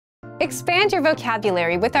Expand your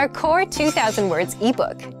vocabulary with our Core 2000 Words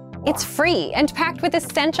ebook. It's free and packed with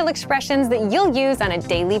essential expressions that you'll use on a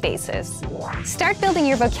daily basis. Start building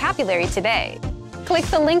your vocabulary today. Click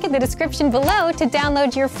the link in the description below to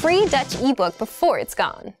download your free Dutch ebook before it's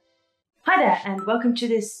gone. Hi there, and welcome to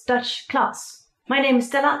this Dutch class. My name is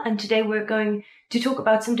Stella, and today we're going to talk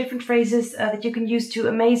about some different phrases that you can use to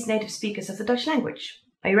amaze native speakers of the Dutch language.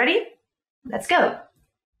 Are you ready? Let's go!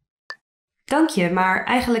 Dank je, maar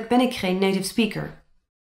eigenlijk ben ik geen native speaker.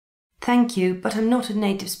 Thank you, but I'm not a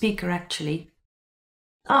native speaker actually.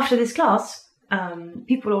 After this class,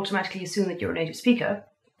 people automatically assume that you're a native speaker,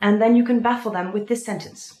 and then you can baffle them with this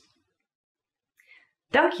sentence.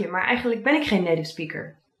 Dank je, maar eigenlijk ben ik geen native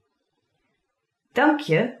speaker. Dank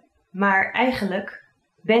je, maar eigenlijk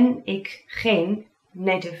ben ik geen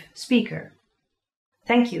native speaker.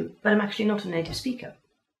 Thank you, but I'm actually not a native speaker.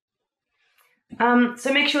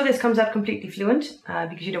 So make sure this comes out completely fluent,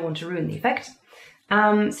 because you don't want to ruin the effect.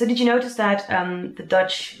 So did you notice that the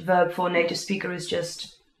Dutch verb for native speaker is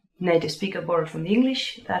just native speaker borrowed from the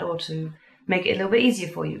English? That ought to make it a little bit easier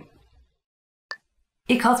for you.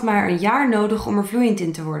 Ik had maar een jaar nodig om er fluent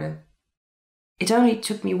in te worden. It only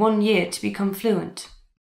took me 1 year to become fluent.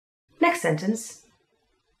 Next sentence.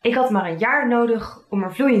 Ik had maar een jaar nodig om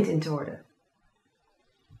er fluent in te worden.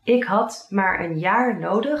 Ik had maar een jaar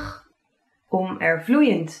nodig om er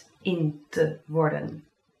fluent in te worden.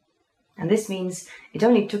 And this means it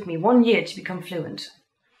only took me 1 year to become fluent.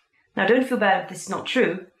 Now don't feel bad if this is not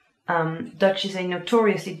true. Dutch is a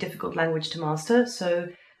notoriously difficult language to master, so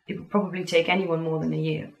it will probably take anyone more than a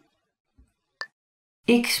year.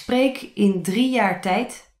 Ik spreek in 3 jaar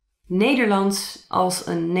tijd Nederlands als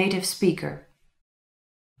een native speaker.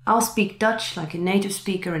 I'll speak Dutch like a native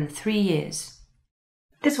speaker in 3 years.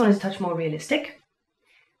 This one is a touch more realistic.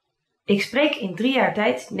 Ik spreek in 3 jaar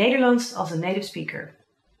tijd Nederlands als een native speaker.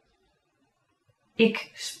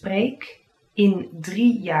 Ik spreek in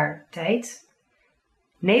 3 jaar tijd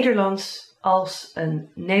Nederlands als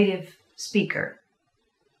een native speaker.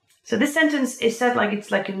 So this sentence is said like it's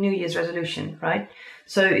like a New Year's resolution, right?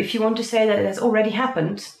 So if you want to say that it has already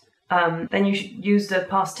happened, then you should use the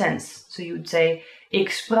past tense. So you would say, ik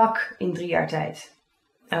sprak in 3 jaar tijd,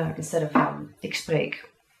 instead of ik spreek.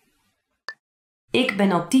 Ik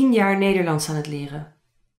ben al 10 jaar Nederlands aan het leren.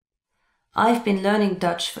 I've been learning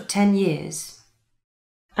Dutch for 10 years.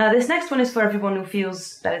 This next one is for everyone who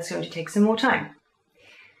feels that it's going to take some more time.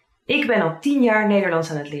 Ik ben al 10 jaar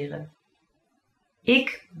Nederlands aan het leren.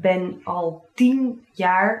 Ik ben al 10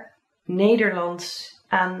 jaar Nederlands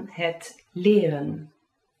aan het leren.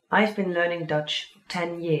 I've been learning Dutch for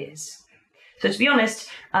 10 years. So to be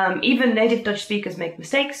honest, even native Dutch speakers make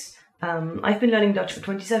mistakes. I've been learning Dutch for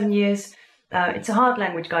 27 years. It's a hard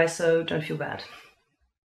language, guys, so don't feel bad.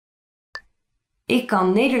 Ik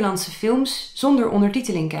kan Nederlandse films zonder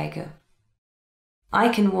ondertiteling kijken. I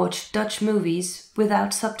can watch Dutch movies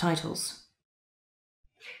without subtitles.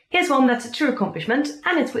 Here's one that's a true accomplishment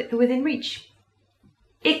and it's within reach.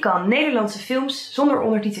 Ik kan Nederlandse films zonder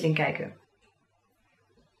ondertiteling kijken.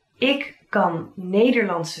 Ik kan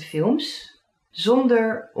Nederlandse films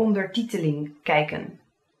zonder ondertiteling kijken.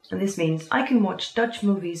 And this means I can watch Dutch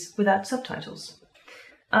movies without subtitles.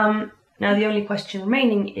 Now the only question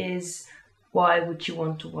remaining is, why would you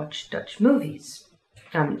want to watch Dutch movies?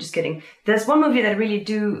 Just kidding. There's one movie that I really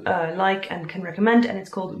do like and can recommend, and it's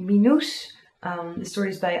called Minoes. The story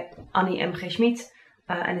is by Annie M. G. Schmid,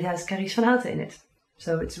 and it has Carice van Houten in it.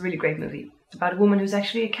 So it's a really great movie. It's about a woman who's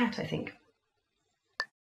actually a cat, I think.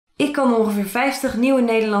 Ik kan ongeveer 50 nieuwe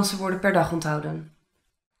Nederlandse woorden per dag onthouden.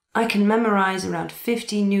 I can memorize around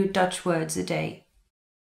 50 new Dutch words a day.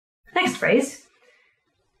 Next phrase.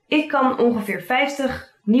 Ik kan ongeveer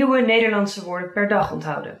 50 nieuwe Nederlandse woorden per dag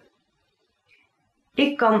onthouden.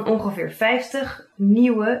 Ik kan ongeveer 50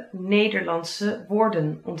 nieuwe Nederlandse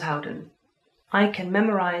woorden onthouden. I can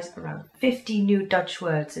memorize around 50 new Dutch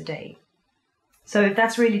words a day. So if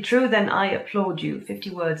that's really true, then I applaud you.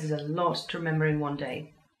 50 words is a lot to remember in 1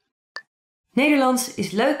 day. Nederlands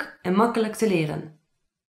is leuk en makkelijk te leren.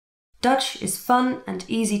 Dutch is fun and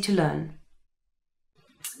easy to learn.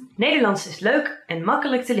 Nederlands is leuk en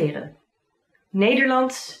makkelijk te leren.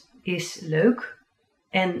 Nederlands is leuk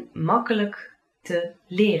en makkelijk te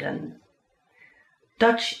leren.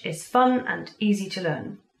 Dutch is fun and easy to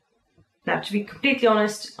learn. Now, to be completely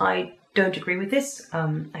honest, I don't agree with this.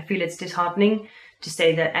 I feel it's disheartening to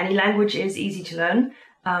say that any language is easy to learn.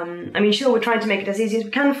 I mean, sure, we're trying to make it as easy as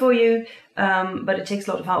we can for you, but it takes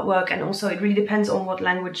a lot of hard work, and also it really depends on what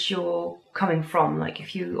language you're coming from. Like,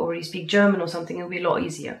 if you already speak German or something, it'll be a lot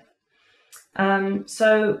easier.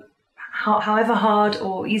 So, however hard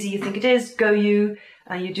or easy you think it is, go you.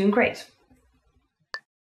 You're doing great.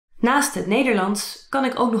 Naast het Nederlands kan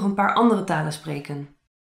ik ook nog een paar andere talen spreken.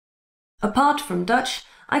 Apart from Dutch,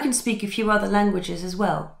 I can speak a few other languages as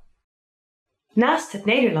well. Naast het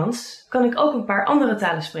Nederlands kan ik ook een paar andere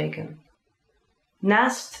talen spreken.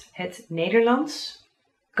 Naast het Nederlands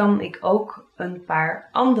kan ik ook een paar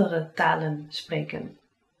andere talen spreken.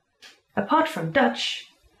 Apart from Dutch,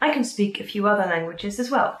 I can speak a few other languages as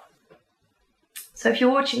well. So if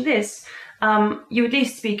you're watching this, you at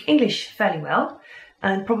least speak English fairly well,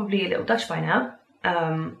 and probably a little Dutch by now.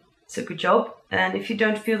 So good job. And if you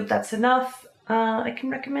don't feel that that's enough, I can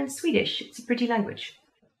recommend Swedish. It's a pretty language.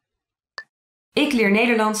 Ik leer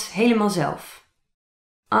Nederlands helemaal zelf.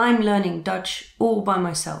 I'm learning Dutch all by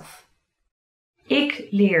myself. Ik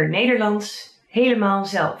leer Nederlands helemaal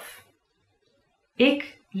zelf.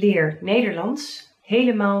 Ik leer Nederlands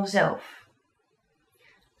helemaal zelf.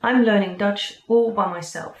 I'm learning Dutch all by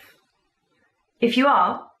myself. If you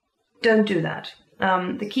are, don't do that.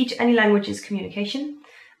 The key to any language is communication,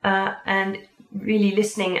 and really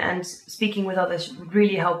listening and speaking with others would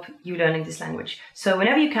really help you learning this language. So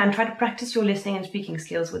whenever you can, try to practice your listening and speaking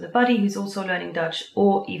skills with a buddy who's also learning Dutch,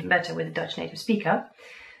 or even better, with a Dutch native speaker.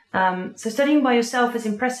 So studying by yourself is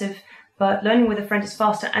impressive, but learning with a friend is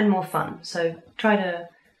faster and more fun. So try to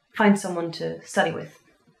find someone to study with.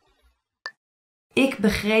 Ik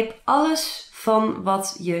begreep alles van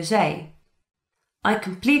wat je zei. I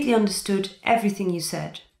completely understood everything you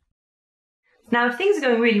said. Now, if things are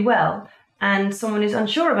going really well and someone is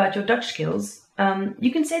unsure about your Dutch skills,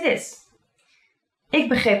 you can say this. Ik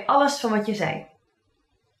begreep alles van wat je zei.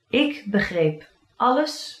 Ik begreep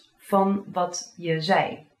alles van wat je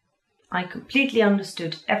zei. I completely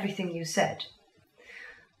understood everything you said.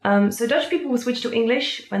 So Dutch people will switch to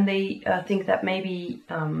English when they think that maybe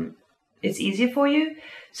it's easier for you.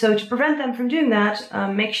 So to prevent them from doing that,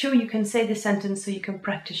 make sure you can say this sentence so you can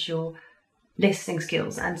practice your listening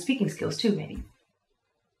skills and speaking skills too, maybe.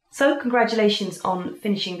 So congratulations on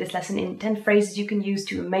finishing this lesson in 10 phrases you can use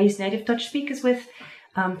to amaze native Dutch speakers with.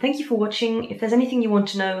 Thank you for watching. If there's anything you want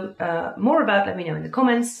to know more about, let me know in the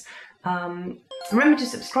comments. Remember to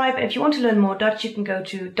subscribe, and if you want to learn more Dutch, you can go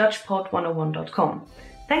to dutchpod101.com.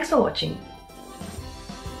 Thanks for watching.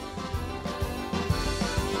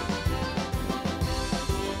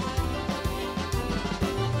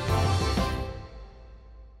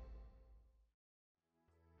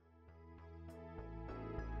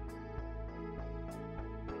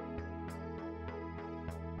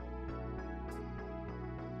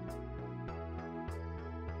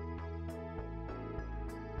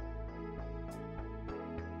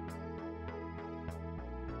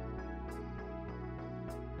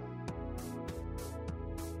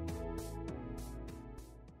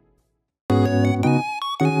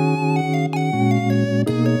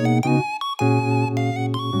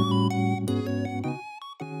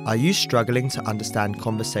 Are you struggling to understand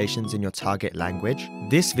conversations in your target language?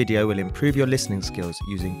 This video will improve your listening skills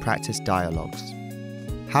using practice dialogues.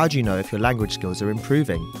 How do you know if your language skills are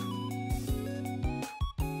improving?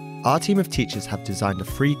 Our team of teachers have designed a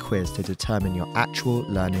free quiz to determine your actual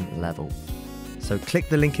learning level. So click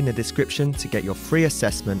the link in the description to get your free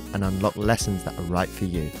assessment and unlock lessons that are right for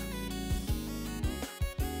you.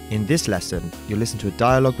 In this lesson, you'll listen to a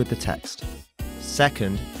dialogue with the text.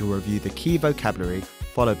 Second, you'll review the key vocabulary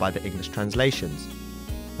followed by the English translations.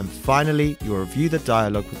 And finally, you'll review the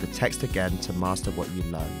dialogue with the text again to master what you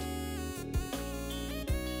learned.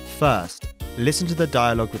 First, listen to the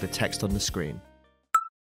dialogue with the text on the screen.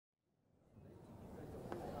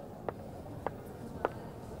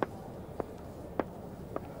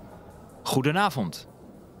 Goedenavond.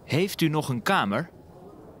 Heeft u nog een kamer?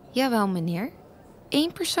 Jawel, meneer.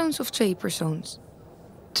 1 persoons of 2 persoons?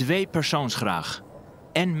 2 persoons graag.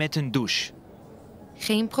 En met een douche.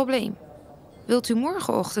 Geen probleem. Wilt u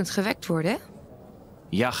morgenochtend gewekt worden?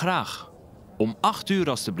 Ja, graag. Om 8 uur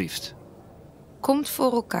alstublieft. Komt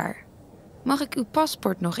voor elkaar. Mag ik uw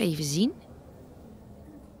paspoort nog even zien?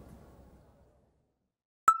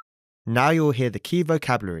 Now you'll hear the key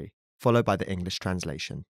vocabulary, followed by the English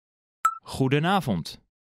translation. Goedenavond.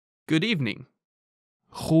 Good evening.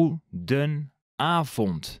 Goedenavond.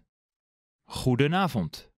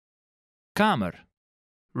 Goedenavond. Kamer.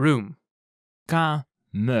 Room.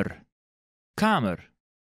 Kamer. Kamer.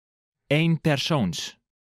 1 persoons.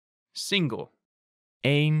 Single.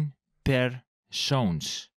 1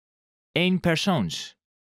 persoons. 1 persoons.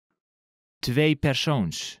 2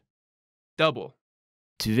 persoons. Double.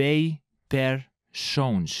 2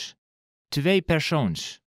 persoons. 2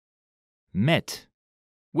 persoons. Met.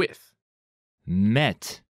 With.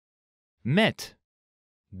 Met. Met.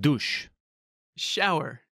 Douche.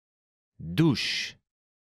 Shower. Douche.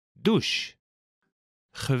 douche.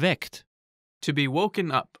 Gewekt. To be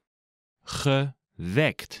woken up.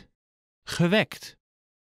 Gewekt. Gewekt.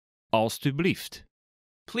 Alstublieft.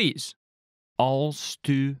 Please.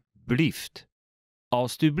 Alstublieft.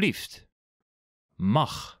 Alstublieft.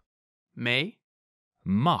 Mag. May.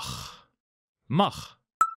 Mag. Mag.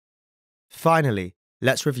 Finally,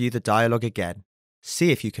 let's review the dialogue again.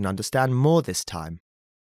 See if you can understand more this time.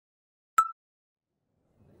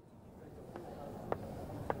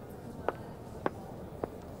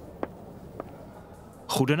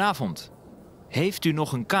 Goedenavond. Heeft u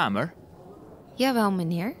nog een kamer? Jawel,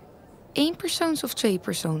 meneer. 1 persoons of 2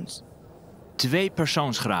 persoons? 2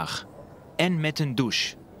 persoons graag. En met een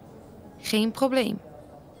douche. Geen probleem.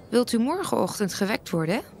 Wilt u morgenochtend gewekt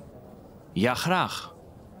worden? Ja, graag.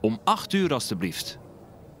 Om 8 uur alstublieft.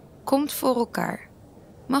 Komt voor elkaar.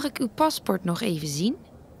 Mag ik uw paspoort nog even zien?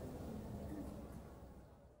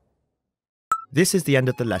 This is the end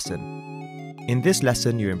of the lesson. In this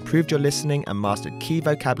lesson, you improved your listening and mastered key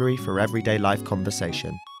vocabulary for everyday life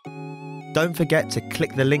conversation. Don't forget to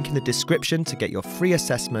click the link in the description to get your free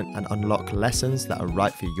assessment and unlock lessons that are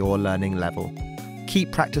right for your learning level.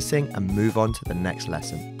 Keep practicing and move on to the next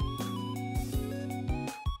lesson.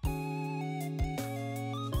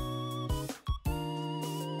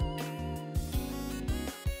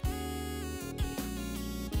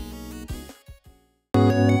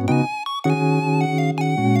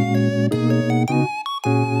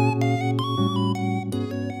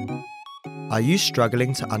 Are you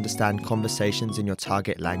struggling to understand conversations in your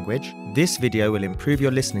target language? This video will improve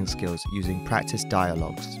your listening skills using practice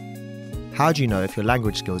dialogues. How do you know if your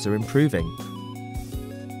language skills are improving?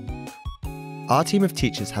 Our team of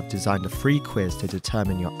teachers have designed a free quiz to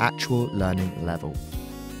determine your actual learning level.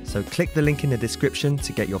 So click the link in the description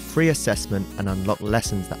to get your free assessment and unlock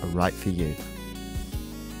lessons that are right for you.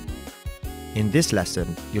 In this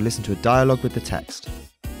lesson, you'll listen to a dialogue with the text.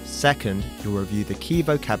 Second, you'll review the key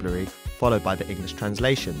vocabulary followed by the English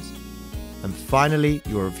translations. And finally,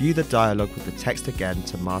 you'll review the dialogue with the text again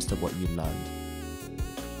to master what you learned.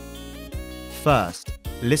 First,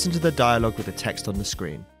 listen to the dialogue with the text on the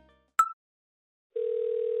screen.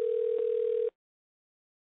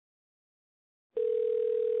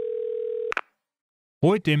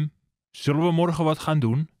 Hoi Tim, zullen we morgen wat gaan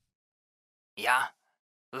doen? Ja,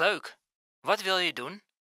 leuk. Wat wil je doen?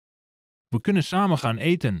 We kunnen samen gaan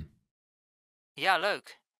eten. Ja,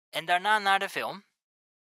 leuk. En daarna naar de film?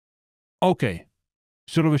 Oké,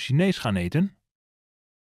 zullen we Chinees gaan eten?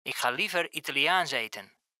 Ik ga liever Italiaans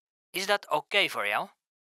eten. Is dat oké voor jou?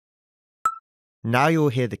 Now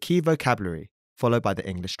you'll hear the key vocabulary, followed by the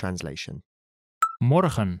English translation.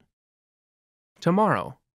 Morgen,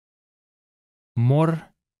 Tomorrow.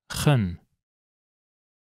 morgen,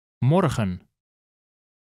 morgen.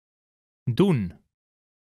 Doen,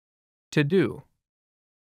 To do.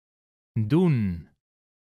 doen,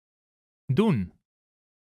 doen.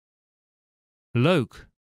 Leuk,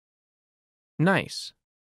 Nice.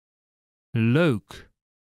 leuk,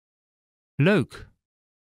 leuk.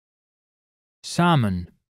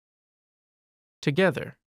 Samen,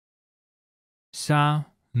 Together.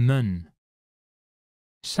 samen,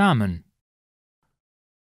 samen.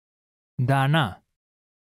 Daarna,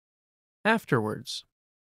 Afterwards.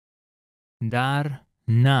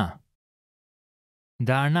 daarna,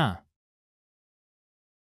 daarna.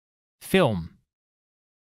 Film,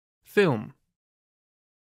 Film.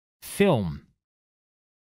 film,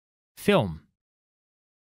 film.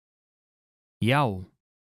 Jou,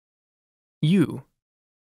 You.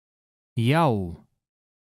 jou,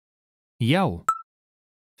 jou.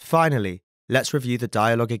 Finally, let's review the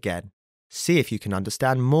dialogue again. See if you can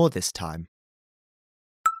understand more this time.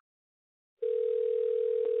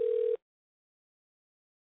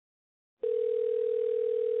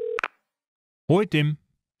 Hoi Tim,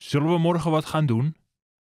 zullen we morgen wat gaan doen?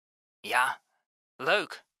 Ja,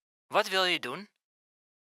 leuk. Wat wil je doen?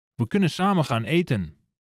 We kunnen samen gaan eten.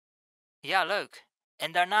 Ja, leuk.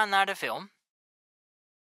 En daarna naar de film?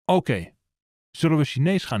 Oké, zullen we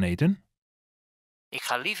Chinees gaan eten? Ik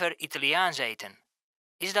ga liever Italiaans eten.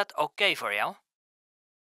 Is dat oké voor jou?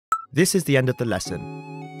 This is the end of the lesson.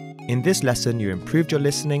 In this lesson, you improved your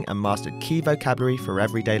listening and mastered key vocabulary for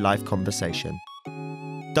everyday life conversation.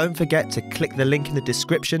 Don't forget to click the link in the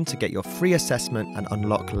description to get your free assessment and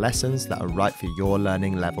unlock lessons that are right for your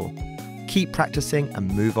learning level. Keep practicing and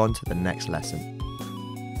move on to the next lesson.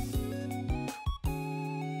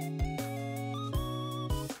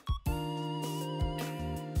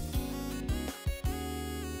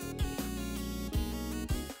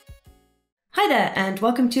 Hi there, and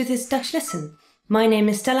welcome to this Dutch lesson. My name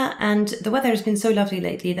is Stella and the weather has been so lovely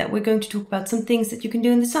lately that we're going to talk about some things that you can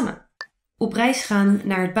do in the summer. Op reis gaan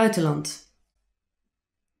naar het buitenland.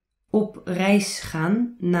 Op reis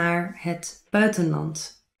gaan naar het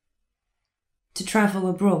buitenland. To travel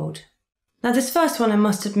abroad. Now this first one, I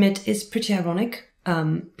must admit, is pretty ironic,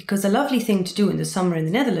 because a lovely thing to do in the summer in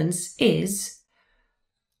the Netherlands is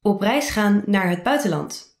op reis gaan naar het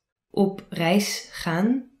buitenland. Op reis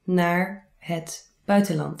gaan naar het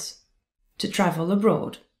buitenland. To travel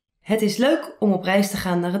abroad. Het is leuk om op reis te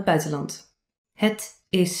gaan naar het buitenland. Het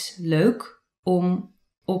is leuk om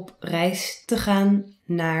op reis te gaan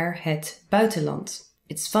naar het buitenland.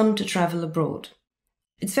 It's fun to travel abroad.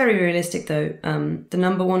 It's very realistic though. The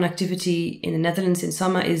number one activity in the Netherlands in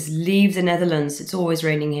summer is leave the Netherlands. It's always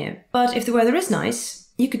raining here. But if the weather is nice,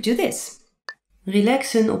 you could do this.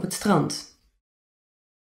 Relaxen op het strand.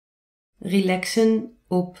 Relaxen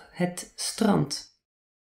op het strand.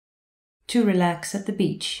 To relax at the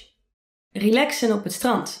beach. Relaxen op het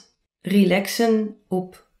strand. Relaxen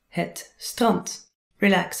op het strand.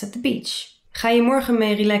 Relax at the beach. Ga je morgen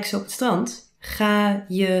mee relaxen op het strand? Ga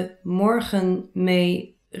je morgen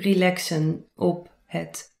mee relaxen op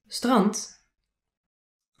het strand?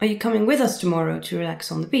 Are you coming with us tomorrow to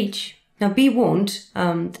relax on the beach? Now be warned,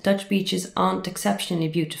 the Dutch beaches aren't exceptionally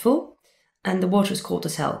beautiful and the water is cold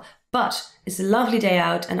as hell. But it's a lovely day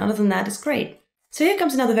out and other than that it's great. So here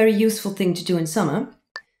comes another very useful thing to do in summer.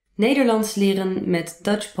 Nederlands leren met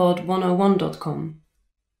dutchpod101.com.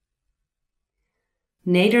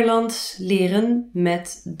 Nederlands leren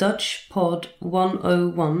met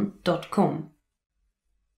dutchpod101.com.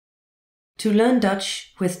 To learn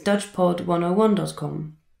Dutch with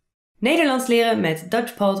dutchpod101.com. Nederlands leren met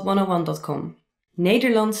dutchpod101.com.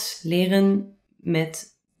 Nederlands leren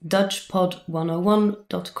met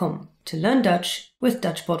dutchpod101.com. To learn Dutch with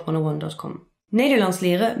dutchpod101.com. Nederlands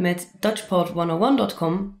leren met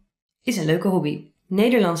dutchpod101.com is een leuke hobby.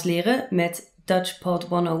 Nederlands leren met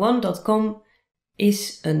dutchpod101.com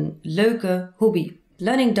is een leuke hobby.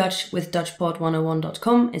 Learning Dutch with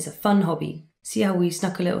dutchpod101.com is a fun hobby. See how we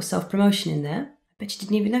snuck a little self-promotion in there? I bet you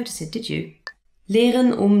didn't even notice it, did you?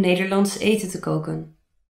 Leren om Nederlands eten te koken.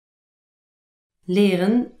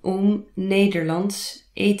 Leren om Nederlands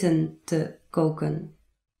eten te koken.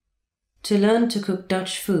 To learn to cook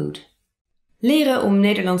Dutch food. Leren om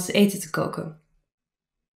Nederlands eten te koken.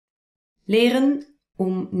 Leren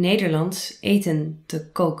om Nederlands eten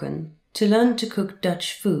te koken. To learn to cook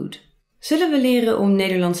Dutch food. Zullen we leren om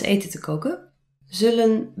Nederlands eten te koken?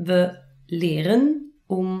 Zullen we leren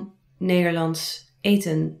om Nederlands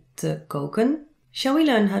eten te koken? Shall we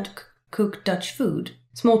learn how to cook Dutch food?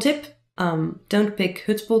 Small tip, don't pick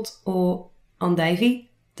hutspot or andijvie.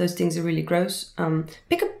 Those things are really gross.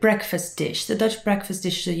 Pick a breakfast dish. The Dutch breakfast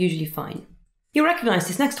dishes are usually fine. You'll recognize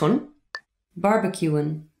this next one.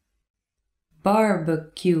 Barbecuing.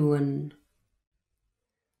 Barbecuing.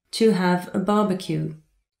 To have a barbecue.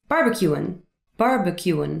 Barbecuing.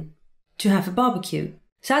 Barbecuing. To have a barbecue.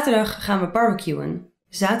 Zaterdag gaan we barbecuen.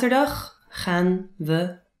 Zaterdag gaan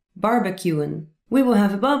we barbecuen. We will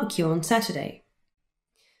have a barbecue on Saturday.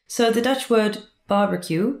 So the Dutch word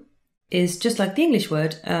barbecue is just like the English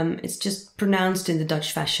word, it's just pronounced in the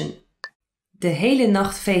Dutch fashion. De hele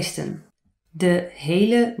nacht feesten. De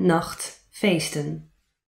hele nacht feesten.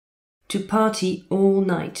 To party all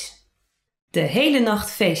night. De hele nacht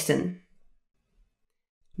feesten.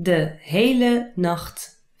 De hele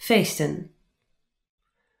nacht feesten.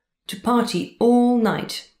 To party all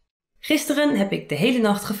night. Gisteren heb ik de hele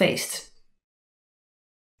nacht gefeest.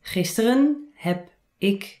 Gisteren heb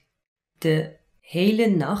ik de hele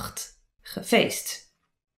nacht gefeest.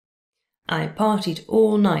 I partied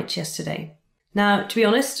all night yesterday. Now, to be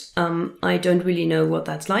honest, I don't really know what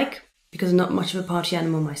that's like because I'm not much of a party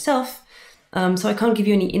animal myself. So I can't give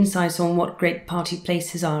you any insights on what great party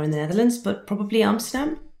places are in the Netherlands, but probably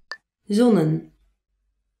Amsterdam. Zonnen.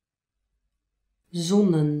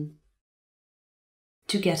 Zonnen.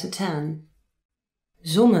 To get a tan.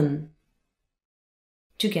 Zonnen.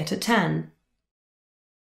 To get a tan.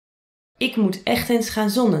 Ik moet echt eens gaan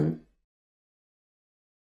zonnen.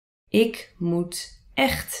 Ik moet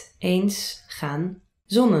echt eens gaan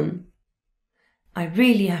zonnen. I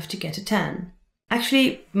really have to get a tan.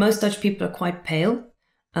 Actually, most Dutch people are quite pale,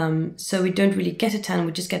 so we don't really get a tan,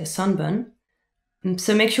 we just get a sunburn.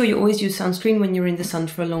 So make sure you always use sunscreen when you're in the sun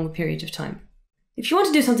for a longer period of time. If you want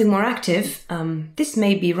to do something more active, this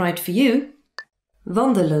may be right for you.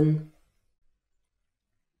 Wandelen.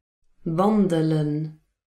 Wandelen.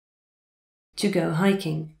 To go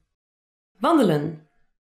hiking. Wandelen.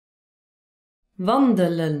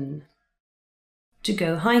 Wandelen. To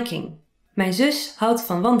go hiking. Mijn zus houdt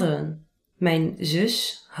van wandelen. Mijn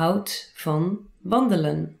zus houdt van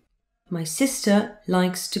wandelen. My sister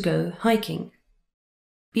likes to go hiking.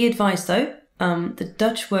 Be advised though, the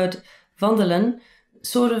Dutch word wandelen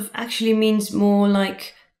sort of actually means more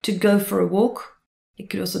like to go for a walk. It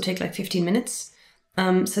could also take like 15 minutes.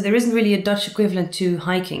 So there isn't really a Dutch equivalent to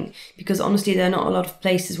hiking, because honestly there are not a lot of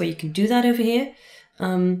places where you can do that over here.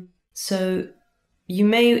 So you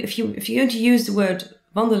may, if you're going to use the word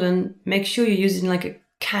wandelen, make sure you use it in like a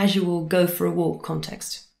casual go for a walk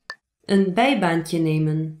context. Een bijbaantje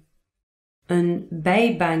nemen. Een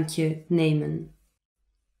bijbaantje nemen.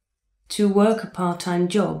 To work a part-time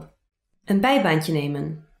job. Een bijbaantje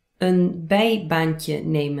nemen. Een bijbaantje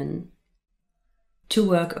nemen. To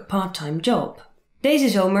work a part-time job. Deze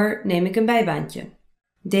zomer neem ik een bijbaantje.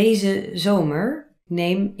 Deze zomer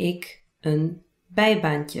neem ik een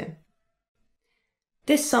bijbaantje.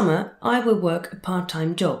 This summer I will work a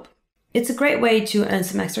part-time job. It's a great way to earn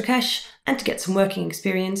some extra cash and to get some working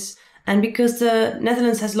experience. And because the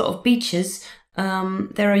Netherlands has a lot of beaches,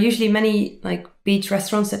 there are usually many like beach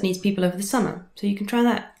restaurants that need people over the summer. So you can try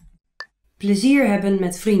that. Plezier hebben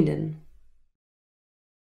met vrienden.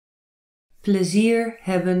 Plezier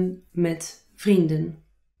hebben met vrienden.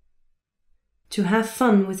 To have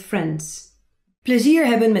fun with friends. Plezier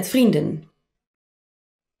hebben met vrienden.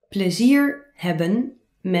 Plezier hebben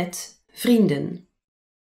met vrienden.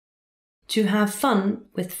 To have fun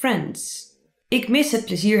with friends. Ik mis het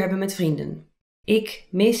plezier hebben met vrienden. Ik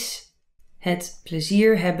mis het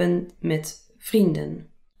plezier hebben met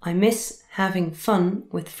vrienden. I miss having fun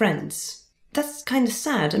with friends. That's kind of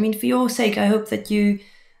sad. I mean, for your sake, I hope that you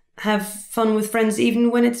have fun with friends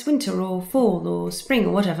even when it's winter or fall or spring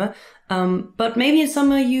or whatever. But maybe in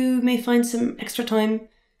summer you may find some extra time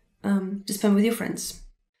to spend with your friends.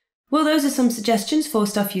 Well, those are some suggestions for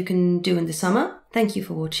stuff you can do in the summer. Thank you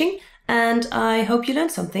for watching, and I hope you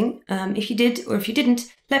learned something. If you did or if you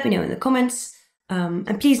didn't, let me know in the comments.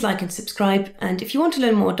 And please like and subscribe. And if you want to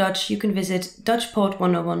learn more Dutch, you can visit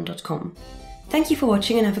dutchpod101.com. Thank you for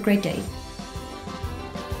watching and have a great day.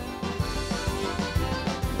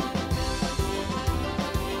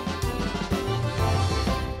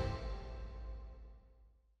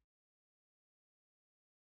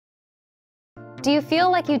 Do you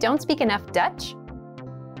feel like you don't speak enough Dutch?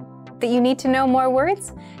 That you need to know more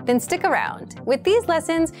words? Then stick around. With these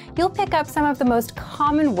lessons, you'll pick up some of the most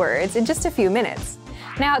common words in just a few minutes.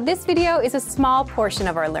 Now, this video is a small portion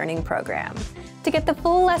of our learning program. To get the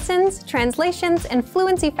full lessons, translations, and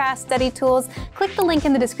Fluency Fast study tools, click the link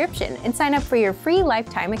in the description and sign up for your free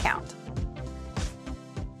lifetime account.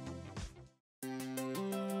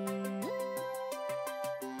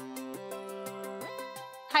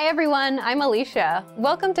 Hi everyone, I'm Alicia.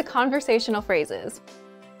 Welcome to Conversational Phrases.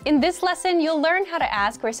 In this lesson, you'll learn how to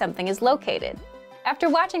ask where something is located. After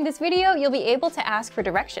watching this video, you'll be able to ask for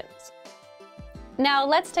directions. Now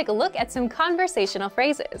let's take a look at some conversational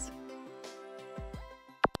phrases.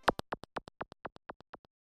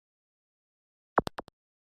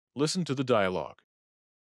 Listen to the dialogue.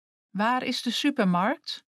 Waar is de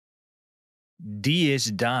supermarkt? Die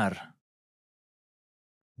is daar.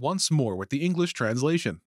 Once more with the English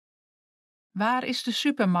translation. Waar is de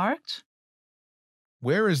supermarkt?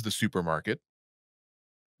 Where is the supermarket?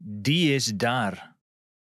 Die is daar.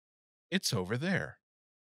 It's over there.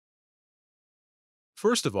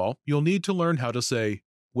 First of all, you'll need to learn how to say,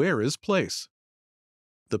 where is place?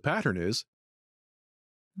 The pattern is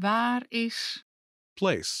Waar is?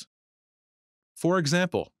 place. For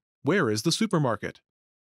example, where is the supermarket?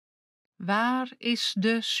 Waar is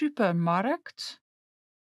de supermarkt?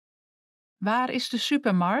 Waar is de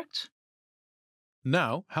supermarkt?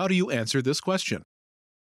 Now, how do you answer this question?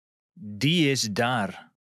 Die is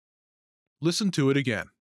daar. Listen to it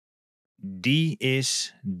again. Die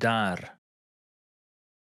is daar.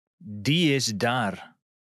 Die is daar.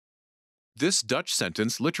 This Dutch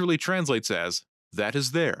sentence literally translates as, that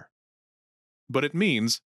is there. But it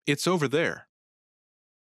means, it's over there.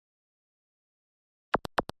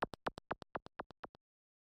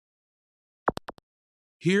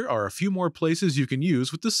 Here are a few more places you can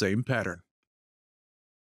use with the same pattern.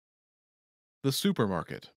 The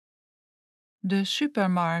supermarket. De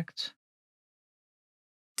supermarkt.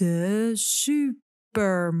 De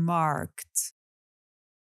supermarkt.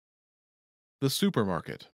 The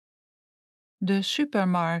supermarket. De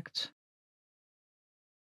supermarkt.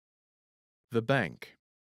 The bank.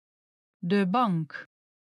 De bank.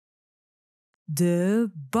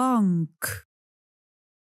 De bank.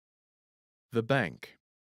 The bank.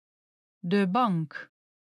 De bank.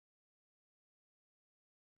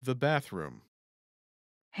 The bathroom.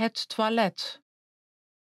 Het toilet.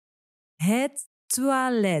 Het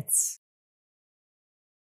toilet.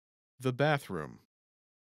 The bathroom.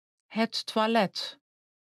 Het toilet.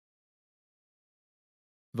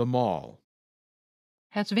 The mall.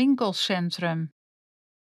 Het winkelcentrum.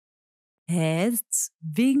 Het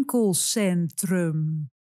winkelcentrum.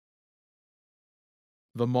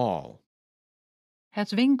 The mall.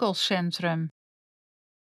 Het winkelcentrum.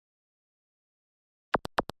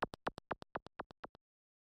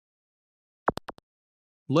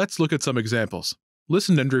 Let's look at some examples.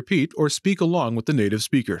 Listen and repeat or speak along with the native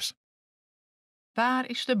speakers. Waar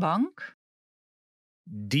is de bank?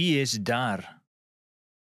 Die is daar.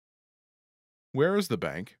 Where is the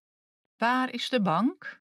bank? Waar is de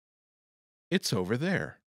bank? It's over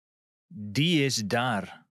there. Die is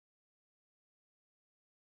daar.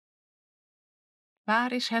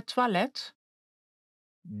 Waar is het toilet?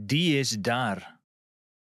 Die is daar.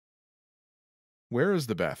 Where is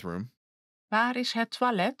the bathroom? Waar is het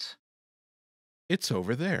toilet? It's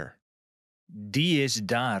over there. Die is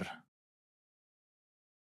daar.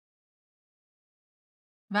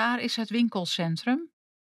 Waar is het winkelcentrum?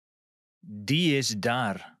 Die is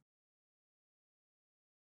daar.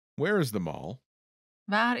 Where is the mall?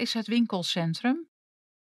 Waar is het winkelcentrum?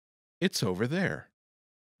 It's over there.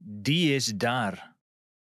 Die is daar.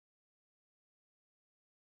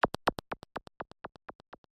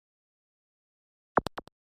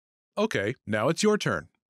 Okay, now it's your turn.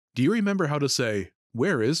 Do you remember how to say,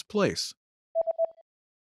 where is place?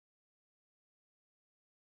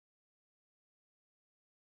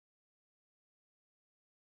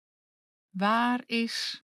 Waar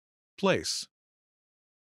is... Place.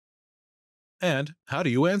 And how do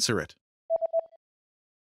you answer it?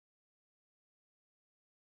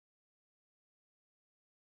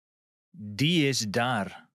 Die is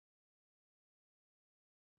daar.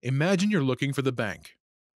 Imagine you're looking for the bank.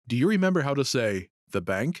 Do you remember how to say, the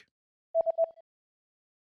bank?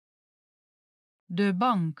 De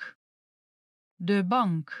bank. De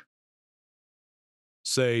bank.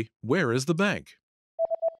 Say, where is the bank?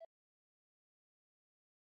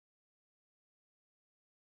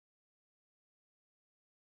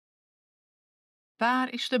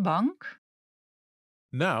 Waar is de bank?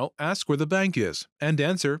 Now ask where the bank is and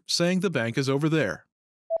answer saying the bank is over there.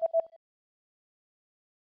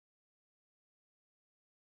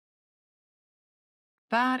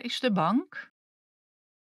 Waar is de bank?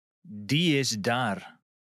 Die is daar.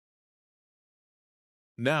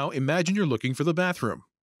 Now imagine you're looking for the bathroom.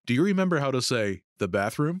 Do you remember how to say, the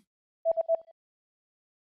bathroom?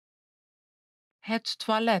 Het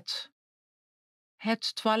toilet.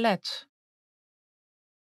 Het toilet.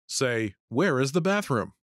 Say, where is the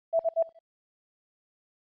bathroom?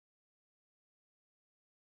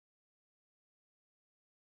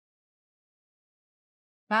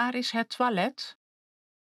 Waar is het toilet?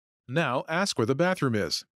 Now ask where the bathroom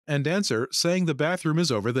is and answer saying the bathroom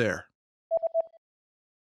is over there.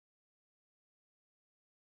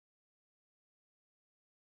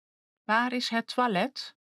 Waar is het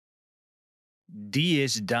toilet? Die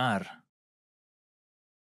is daar.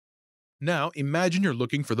 Now imagine you're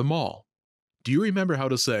looking for the mall. Do you remember how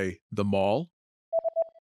to say, the mall?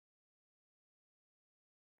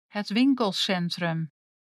 Het winkelcentrum.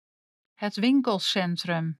 Het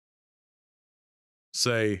winkelcentrum.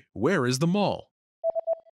 Say, where is the mall?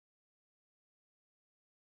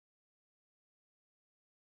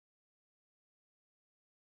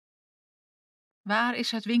 Waar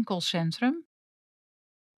is het winkelcentrum?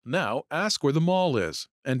 Now ask where the mall is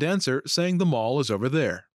and answer saying the mall is over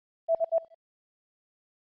there.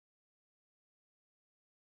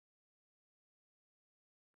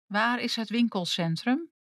 Waar is het winkelcentrum?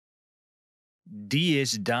 Die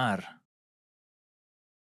is daar.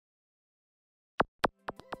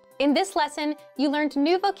 In this lesson, you learned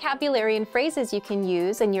new vocabulary and phrases you can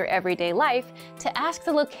use in your everyday life to ask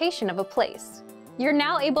the location of a place. You're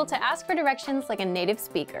now able to ask for directions like a native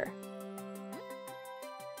speaker.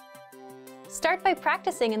 Start by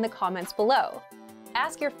practicing in the comments below.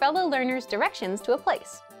 Ask your fellow learners directions to a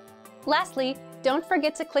place. Lastly, don't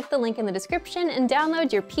forget to click the link in the description and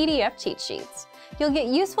download your PDF cheat sheets. You'll get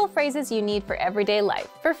useful phrases you need for everyday life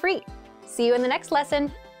for free. See you in the next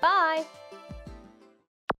lesson. Bye!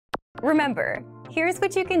 Remember, here's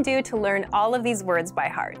what you can do to learn all of these words by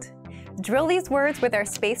heart. Drill these words with our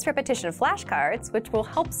spaced repetition flashcards, which will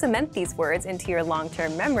help cement these words into your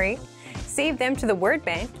long-term memory. Save them to the word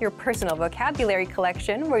bank, your personal vocabulary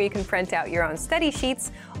collection, where you can print out your own study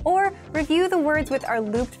sheets, or review the words with our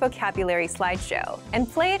looped vocabulary slideshow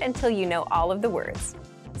and play it until you know all of the words.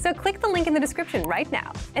 So click the link in the description right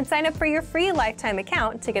now and sign up for your free lifetime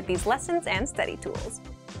account to get these lessons and study tools.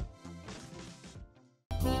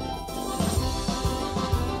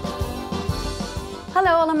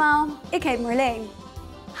 Hallo allemaal, ik heet Marleen.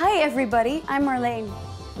 Hi everybody, I'm Marleen.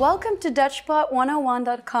 Welcome to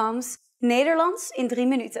DutchPod101.com's Nederlands in 3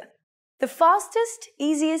 minuten. The fastest,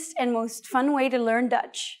 easiest and most fun way to learn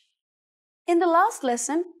Dutch. In the last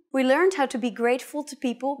lesson, we learned how to be grateful to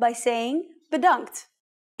people by saying bedankt.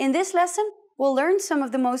 In this lesson, we'll learn some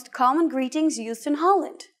of the most common greetings used in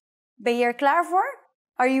Holland. Ben je er klaar voor?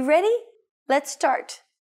 Are you ready? Let's start.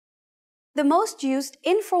 The most used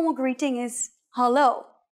informal greeting is hallo.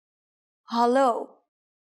 Hallo.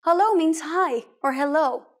 Hallo means hi or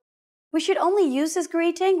hello. We should only use this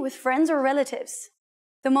greeting with friends or relatives.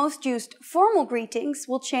 The most used formal greetings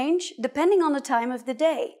will change depending on the time of the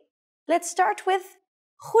day. Let's start with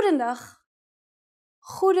goedendag.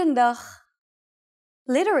 Goedendag.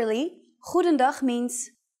 Literally, goedendag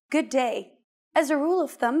means good day. As a rule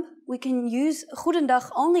of thumb, we can use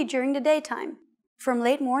goedendag only during the daytime, from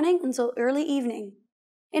late morning until early evening.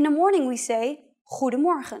 In the morning we say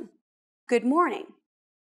goedemorgen, good morning.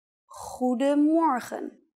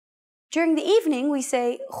 Goedemorgen. During the evening we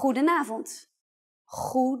say goedenavond.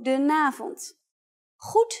 Goedenavond.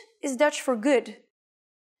 Goed is Dutch for good.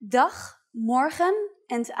 Dag, morgen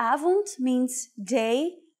and avond means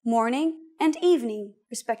day, morning and evening,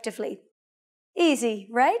 respectively. Easy,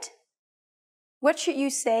 right? What should you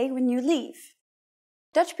say when you leave?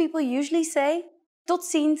 Dutch people usually say tot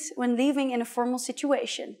ziens when leaving in a formal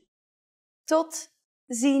situation. Tot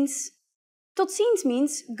ziens. Tot ziens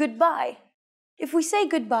means goodbye. If we say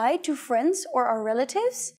goodbye to friends or our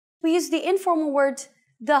relatives, we use the informal word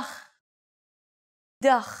dag.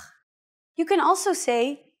 Dag. You can also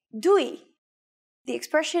say doei. The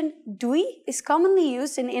expression doei is commonly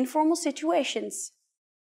used in informal situations.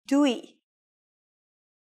 Doei.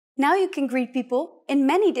 Now you can greet people in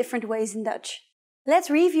many different ways in Dutch.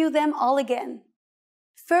 Let's review them all again.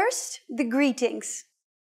 First, the greetings.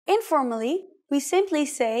 Informally, we simply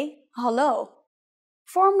say hallo.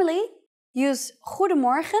 Formally, use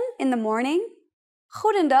goedemorgen in the morning,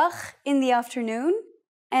 goedendag in the afternoon,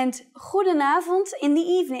 and goedenavond in the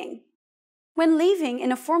evening. When leaving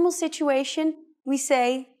in a formal situation, we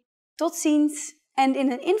say tot ziens, and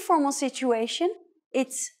in an informal situation,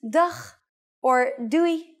 it's dag or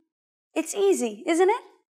doei. It's easy, isn't it?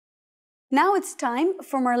 Now it's time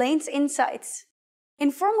for Marleen's insights.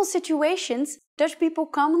 In formal situations, Dutch people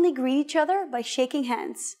commonly greet each other by shaking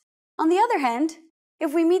hands. On the other hand,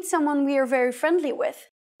 if we meet someone we are very friendly with,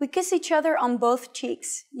 we kiss each other on both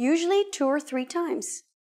cheeks, usually 2 or 3 times.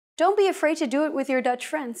 Don't be afraid to do it with your Dutch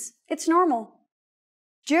friends. It's normal.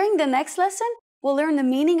 During the next lesson, we'll learn the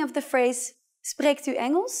meaning of the phrase spreekt u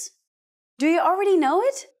Engels? Do you already know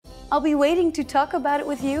it? I'll be waiting to talk about it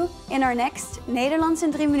with you in our next Nederlands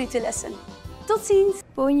in 3 minuten lesson. Tot ziens!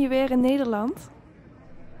 Woon je weer in Nederland?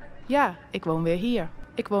 Ja, ik woon weer hier.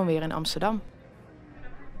 Ik woon weer in Amsterdam.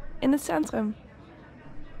 In het centrum?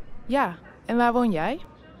 Ja, en waar woon jij?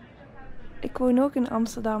 Ik woon ook in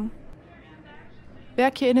Amsterdam.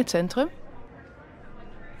 Werk je in het centrum?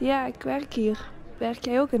 Ja, ik werk hier. Werk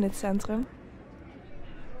jij ook in het centrum?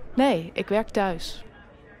 Nee, ik werk thuis.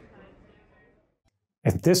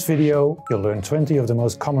 In this video, you'll learn 20 of the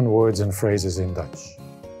most common words and phrases in Dutch.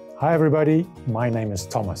 Hi everybody, my name is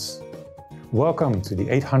Thomas. Welcome to the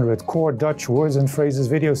 800 Core Dutch Words and Phrases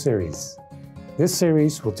video series. This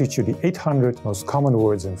series will teach you the 800 most common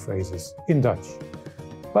words and phrases in Dutch.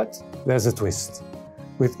 But there's a twist.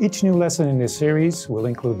 With each new lesson in this series, we'll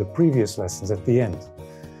include the previous lessons at the end.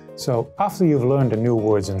 So after you've learned the new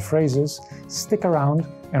words and phrases, stick around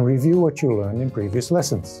and review what you learned in previous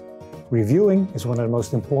lessons. Reviewing is one of the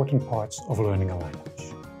most important parts of learning a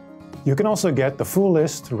language. You can also get the full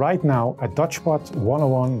list right now at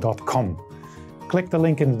DutchPod101.com. Click the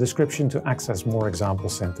link in the description to access more example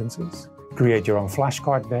sentences, create your own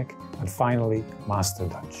flashcard deck, and finally master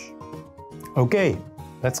Dutch. Okay,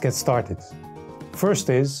 let's get started. First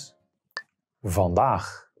is vandaag.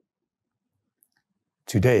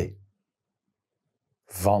 Today.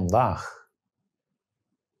 Vandaag.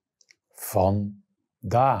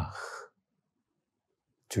 Vandaag.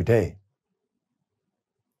 Today.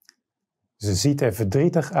 Ze ziet er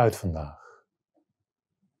verdrietig uit vandaag.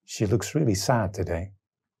 She looks really sad today.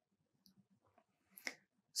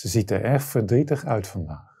 Ze ziet er erg verdrietig uit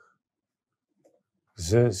vandaag.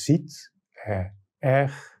 Ze ziet er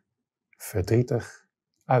erg verdrietig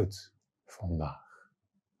uit vandaag.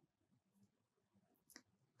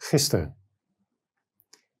 Gisteren.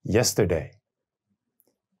 Yesterday.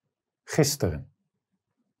 Gisteren.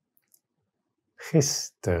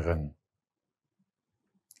 Gisteren.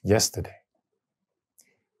 Yesterday.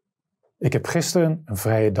 Ik heb gisteren een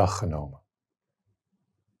vrije dag genomen.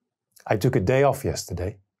 I took a day off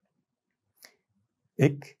yesterday.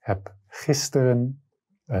 Ik heb gisteren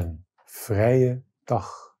een vrije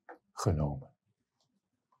dag genomen.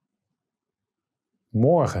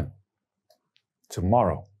 Morgen.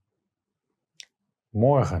 Tomorrow.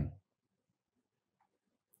 Morgen.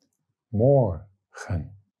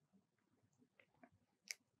 Morgen.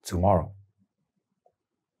 Tomorrow.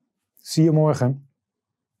 Zie je morgen.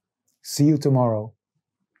 See you tomorrow.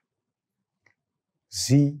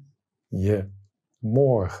 Zie je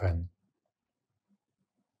morgen.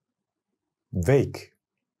 Week.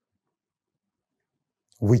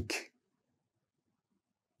 Week.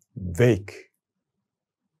 Week.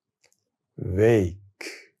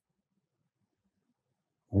 Week.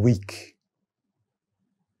 Week.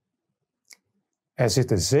 Er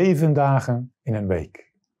zitten 7 dagen in een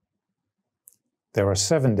week. There are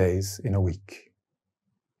 7 days in a week.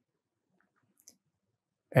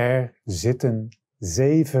 Er zitten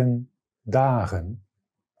 7 dagen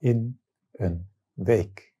in een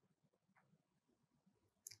week.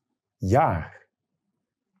 Jaar.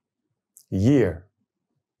 Year.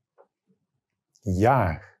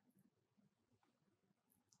 Jaar.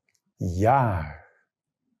 Jaar.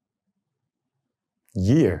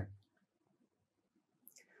 Year.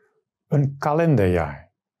 Een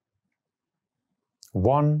kalenderjaar.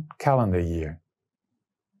 1 calendar year.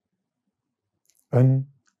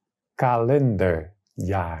 Een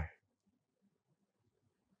kalenderjaar.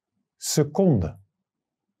 Seconde.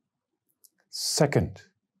 Second.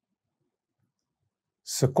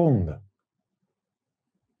 Seconde.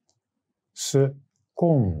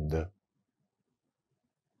 Seconde.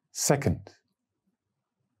 Second.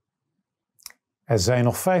 Er zijn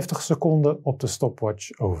nog 50 seconden op de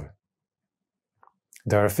stopwatch over.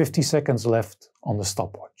 There are 50 seconds left on the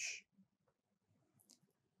stopwatch.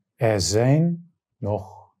 Er zijn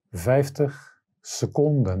nog 50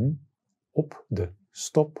 seconden op de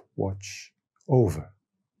stopwatch over.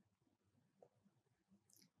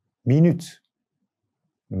 Minuut.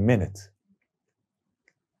 Minute.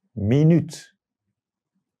 Minuut.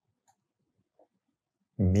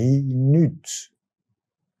 Minuut.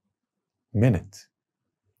 Minute.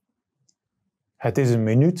 Het is een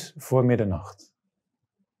minuut voor middernacht.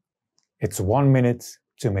 It's 1 minute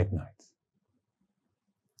to midnight.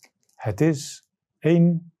 Het is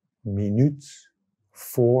 1 minuut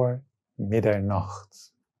voor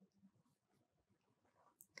middernacht.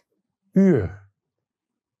 Uur.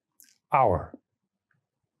 Hour.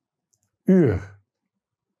 Uur.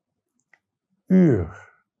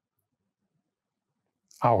 Uur.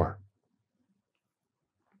 Hour.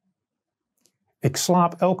 Ik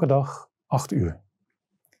slaap elke dag 8 uur.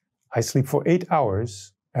 I sleep for 8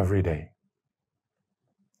 hours every day.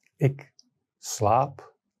 Ik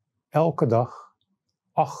slaap elke dag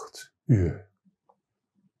 8 uur.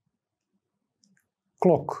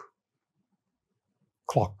 Klok.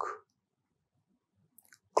 Klok.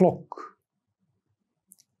 Klok.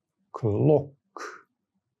 Klok.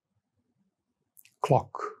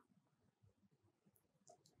 Klok.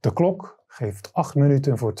 De klok geeft 8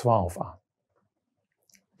 minuten voor 12 aan.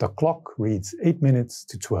 The clock reads 8 minutes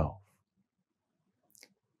to 12.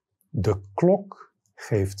 De klok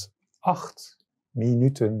geeft 8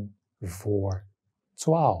 minuten voor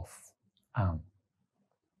 12 aan.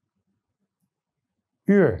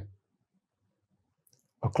 Uur.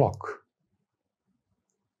 A clock.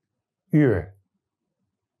 Uur.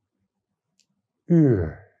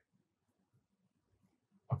 Uur.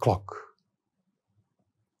 A clock.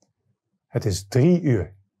 Het is 3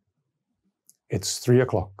 uur. It's 3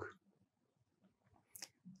 o'clock.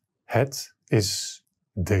 Het is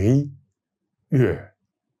 3 uur.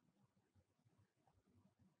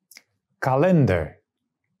 Kalender.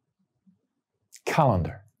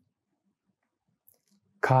 Calendar.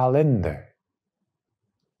 Kalender.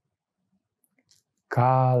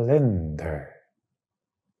 Kalender.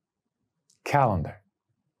 Calendar.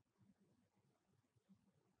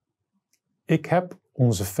 Ik heb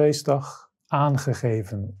onze feestdag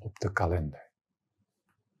aangegeven op de kalender.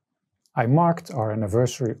 I marked our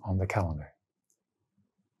anniversary on the calendar.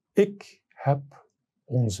 Ik heb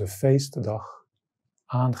onze feestdag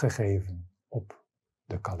aangegeven op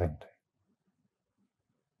de kalender.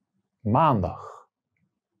 Maandag.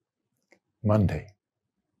 Monday.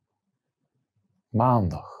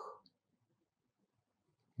 Maandag.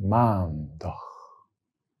 Maandag.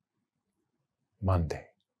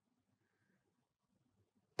 Monday.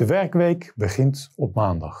 De werkweek begint op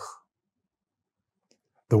maandag.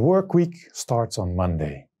 The work week starts on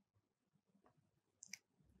Monday.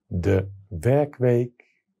 De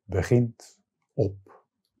werkweek begint op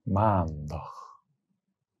maandag.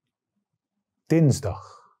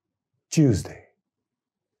 Dinsdag. Tuesday.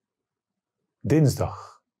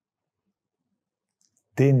 Dinsdag.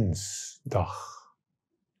 Dinsdag.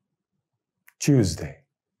 Tuesday.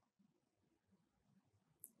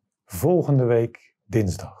 Volgende week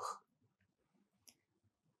dinsdag.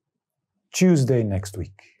 Tuesday next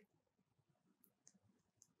week.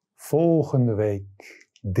 Volgende week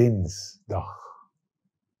dinsdag.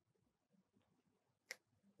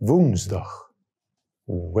 Woensdag.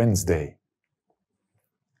 Wednesday.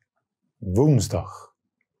 Woensdag.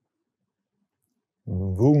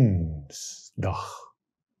 Woensdag.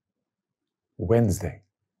 Wednesday.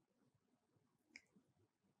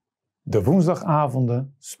 De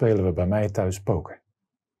woensdagavonden spelen we bij mij thuis poker.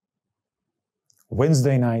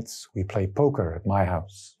 Wednesday nights we play poker at my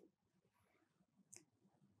house.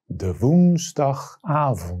 De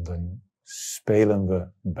woensdagavonden spelen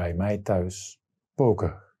we bij mij thuis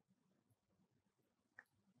poker.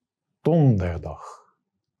 Donderdag.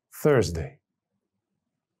 Thursday.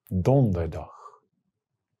 Donderdag.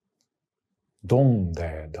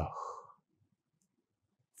 Donderdag.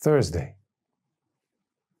 Thursday.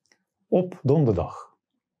 Op donderdag.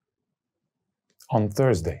 On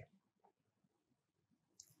Thursday.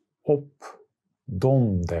 Op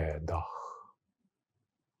donderdag.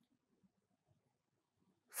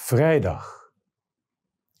 Vrijdag.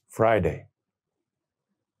 Friday.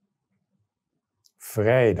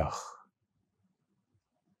 Vrijdag.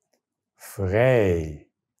 Vrijdag.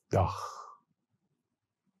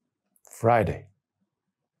 Friday.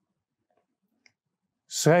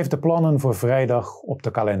 Schrijf de plannen voor vrijdag op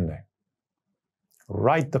de kalender.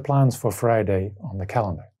 Write the plans for Friday on the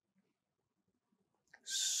calendar.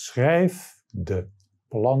 Schrijf de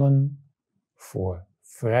plannen voor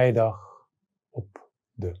vrijdag op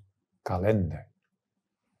de kalender.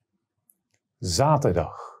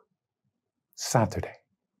 Zaterdag. Saturday.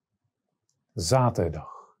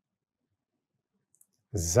 Zaterdag.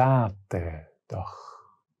 Zaterdag.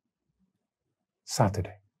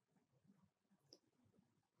 Saturday.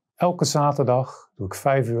 Elke zaterdag doe ik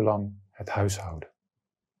 5 uur lang het huishouden.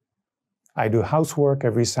 I do housework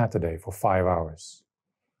every Saturday for 5 hours.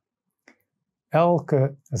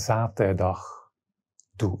 Elke zaterdag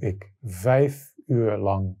doe ik 5 uur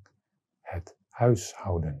lang het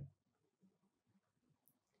huishouden.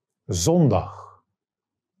 Zondag.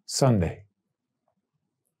 Sunday.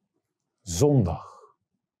 Zondag.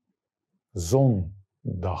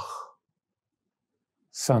 Zondag.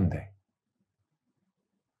 Sunday.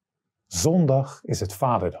 Zondag is het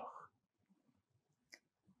Vaderdag.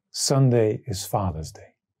 Sunday is Father's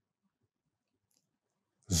Day.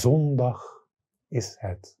 Zondag is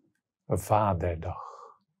het Vaderdag.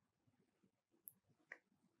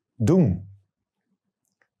 Doen.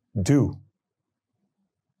 Do.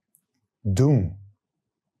 Doen.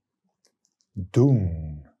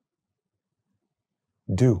 Doen.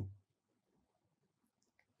 Do.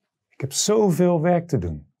 Ik heb zoveel werk te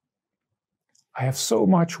doen. I have so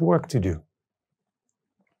much work to do.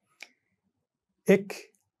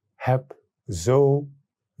 Ik heb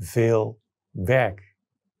zoveel werk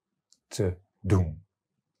te doen.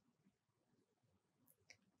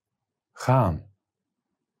 Gaan.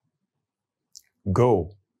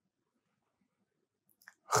 Go.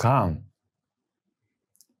 Gaan.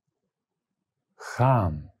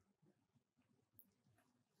 Gaan.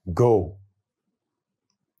 Go.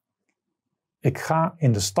 Ik ga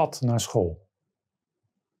in de stad naar school.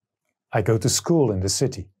 I go to school in the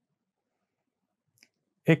city.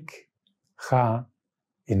 Ik ga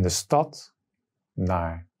in de stad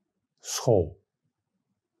naar school.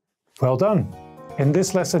 Well done! In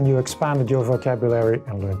this lesson you expanded your vocabulary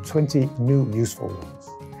and learned 20 new useful ones.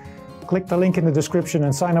 Click the link in the description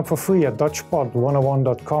and sign up for free at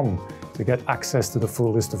dutchpod101.com to get access to the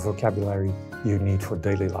full list of vocabulary you need for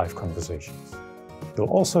daily life conversations. You'll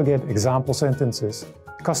also get example sentences,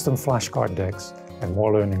 custom flashcard decks, and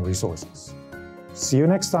more learning resources. See you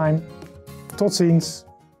next time. Tot ziens!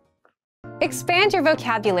 Expand your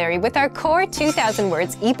vocabulary with our Core 2000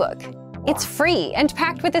 Words ebook. It's free and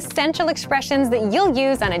packed with essential expressions that you'll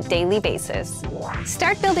use on a daily basis.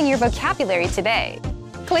 Start building your vocabulary today.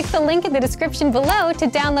 Click the link in the description below to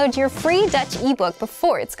download your free Dutch ebook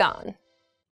before it's gone.